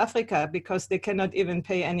South Africa because they cannot even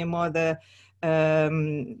pay anymore the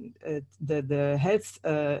health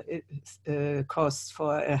costs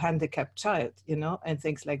for a handicapped child, you know, and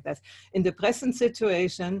things like that. In the present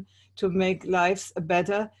situation, to make lives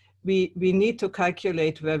better, we need to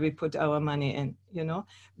calculate where we put our money in, you know.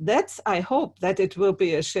 I hope that it will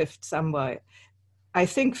be a shift somewhere. I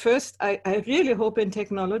think first, I really hope in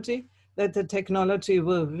technology, that the technology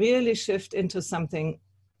will really shift into something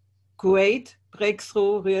great,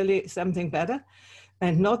 breakthrough, really something better.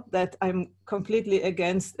 And not that I'm completely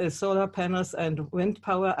against solar panels and wind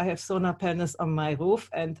power. I have solar panels on my roof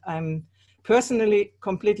and I'm personally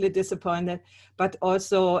completely disappointed, but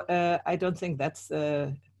also I don't think that's,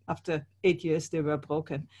 after 8 years they were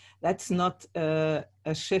broken. That's not a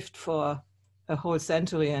shift for a whole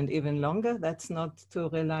century and even longer. That's not to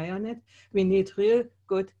rely on it. We need real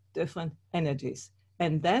good different energies.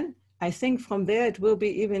 And then I think from there it will be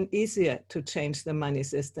even easier to change the money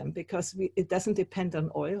system because it doesn't depend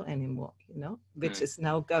on oil anymore, you know, which is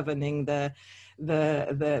now governing the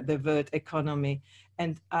world economy.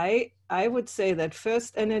 And I would say that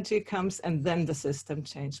first energy comes and then the system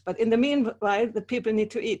change. But in the meanwhile, the people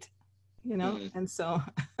need to eat, you know, and so.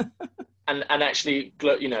 And actually,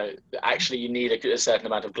 you know, actually you need a certain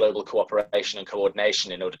amount of global cooperation and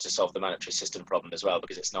coordination in order to solve the monetary system problem as well,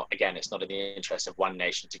 because it's not in the interest of one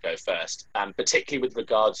nation to go first, particularly with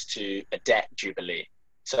regards to a debt jubilee.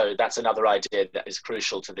 So that's another idea that is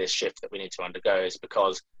crucial to this shift that we need to undergo, is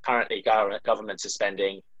because currently governments are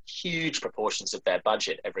spending huge proportions of their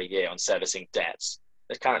budget every year on servicing debts.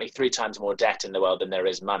 There's currently 3 times more debt in the world than there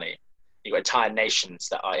is money. You've got entire nations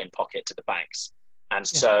that are in pocket to the banks. And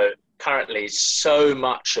so currently so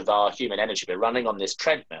much of our human energy, we're running on this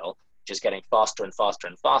treadmill, which is getting faster and faster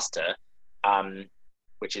and faster,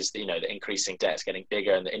 which is, you know, the increasing debt is getting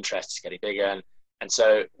bigger and the interest is getting bigger. And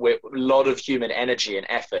so a lot of human energy and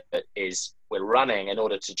effort we're running in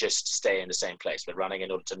order to just stay in the same place. We're running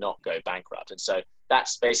in order to not go bankrupt. And so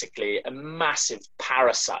that's basically a massive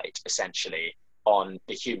parasite, essentially, on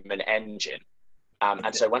the human engine.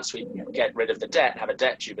 And so once we get rid of the debt, have a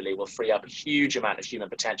debt jubilee, we'll free up a huge amount of human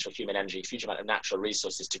potential, human energy, a huge amount of natural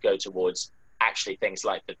resources to go towards actually things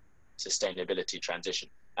like the sustainability transition.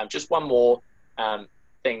 Just one more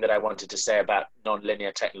thing that I wanted to say about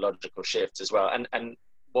non-linear technological shifts as well. And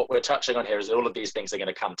what we're touching on here is that all of these things are going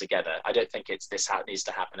to come together. I don't think it's this how it needs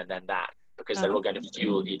to happen and then that, because they're all going to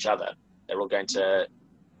fuel each other. They're all going to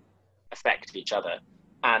affect each other.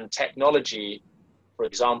 And technology, for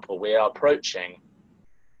example, we are approaching,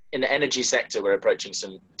 in the energy sector, we're approaching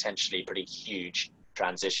some potentially pretty huge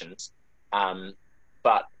transitions,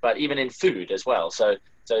 but even in food as well. So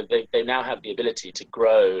they now have the ability to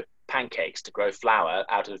grow pancakes, to grow flour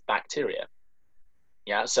out of bacteria.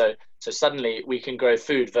 Yeah, so suddenly we can grow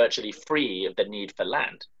food virtually free of the need for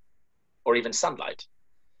land or even sunlight.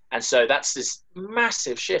 And so that's this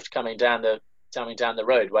massive shift coming down the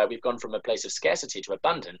road, where we've gone from a place of scarcity to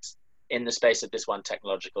abundance in the space of this one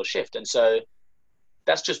technological shift. And so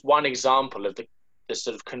that's just one example of the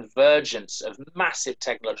sort of convergence of massive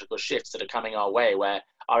technological shifts that are coming our way, where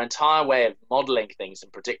our entire way of modeling things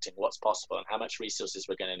and predicting what's possible and how much resources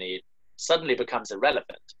we're going to need suddenly becomes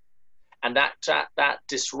irrelevant. And that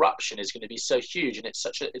disruption is going to be so huge, and it's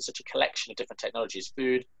such a collection of different technologies: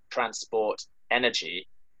 food, transport, energy.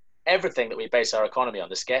 Everything that we base our economy on,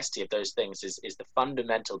 the scarcity of those things is the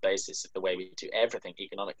fundamental basis of the way we do everything,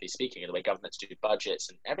 economically speaking, and the way governments do budgets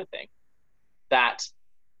and everything. That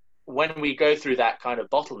when we go through that kind of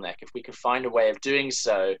bottleneck, if we can find a way of doing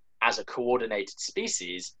so as a coordinated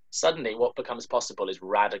species, suddenly what becomes possible is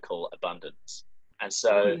radical abundance. And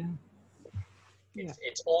so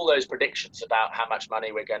it's all those predictions about how much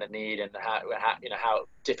money we're going to need and how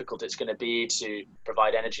difficult it's going to be to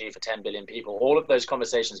provide energy for 10 billion people. All of those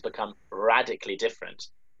conversations become radically different,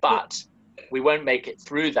 but we won't make it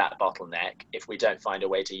through that bottleneck if we don't find a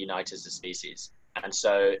way to unite as a species. And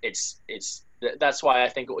so that's why I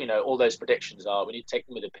think, all those predictions we need to take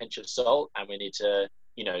them with a pinch of salt, and we need to,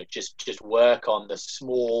 just work on the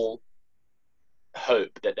small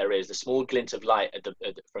hope that there is, the small glint of light at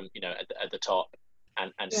the top,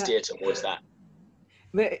 and steer towards that.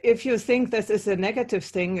 If you think this is a negative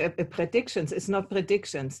thing, predictions, it's not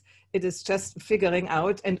predictions. It is just figuring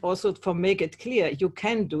out, and also make it clear you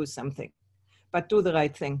can do something. but do the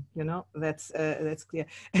right thing, you know, that's clear.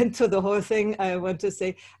 And to the whole thing, I want to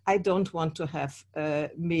say, I don't want to have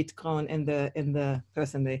meat grown in the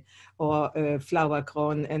personally, or flour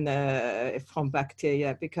grown from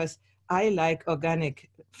bacteria, because I like organic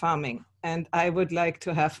farming, and I would like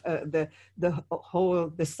to have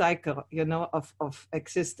the cycle, you know, of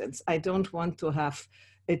existence. I don't want to have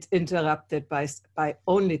it interrupted by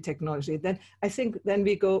only technology. Then I think then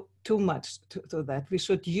we go too much to that. We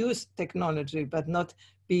should use technology, but not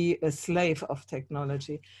be a slave of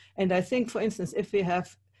technology. And I think, for instance, if we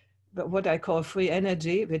have what I call free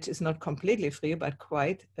energy, which is not completely free, but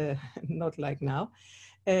quite not like now,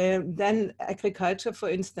 then agriculture, for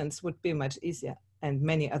instance, would be much easier, and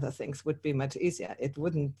many other things would be much easier. It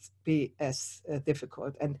wouldn't be as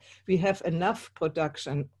difficult. And we have enough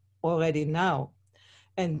production already now.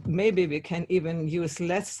 And maybe we can even use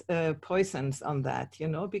less poisons on that, you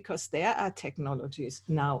know, because there are technologies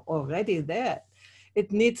now already there.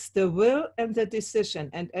 It needs the will and the decision.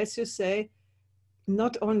 And as you say,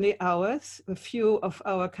 not only ours, a few of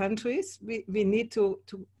our countries, we need to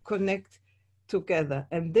connect together.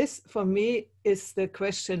 And this, for me, is the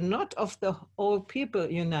question not of the whole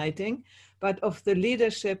people uniting, but of the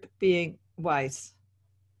leadership being wise.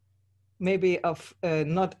 Maybe of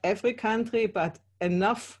not every country, but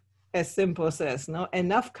enough, as Simpo says, no,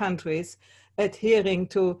 enough countries adhering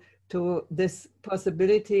to this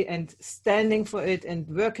possibility and standing for it and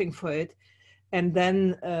working for it, and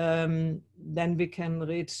then we can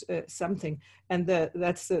reach something. And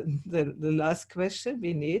that's the last question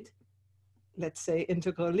we need. Let's say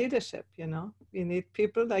integral leadership. You know, we need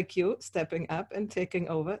people like you stepping up and taking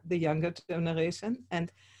over the younger generation,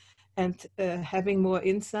 and having more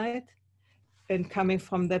insight, and coming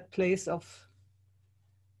from that place of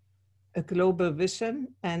a global vision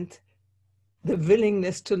and the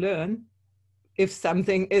willingness to learn. If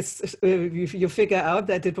something is, you figure out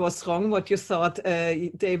that it was wrong, what you thought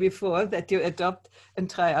day before, that you adopt and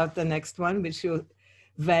try out the next one, which you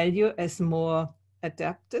value as more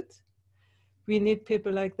adapted. We need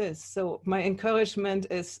people like this. So my encouragement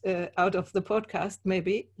is out of the podcast,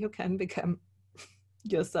 maybe you can become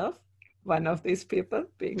yourself one of these people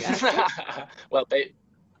being active. Well,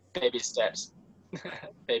 baby steps.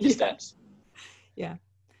 Baby steps. Yeah.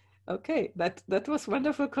 Okay, that was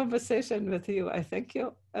wonderful conversation with you. I thank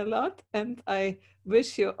you a lot, and I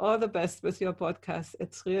wish you all the best with your podcast.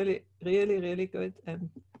 It's really, really, really good, and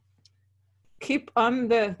keep on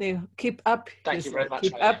keep up. Thank you very much.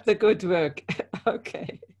 Keep up the good work.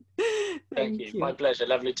 Okay. Thank you. My pleasure.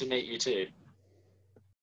 Lovely to meet you too.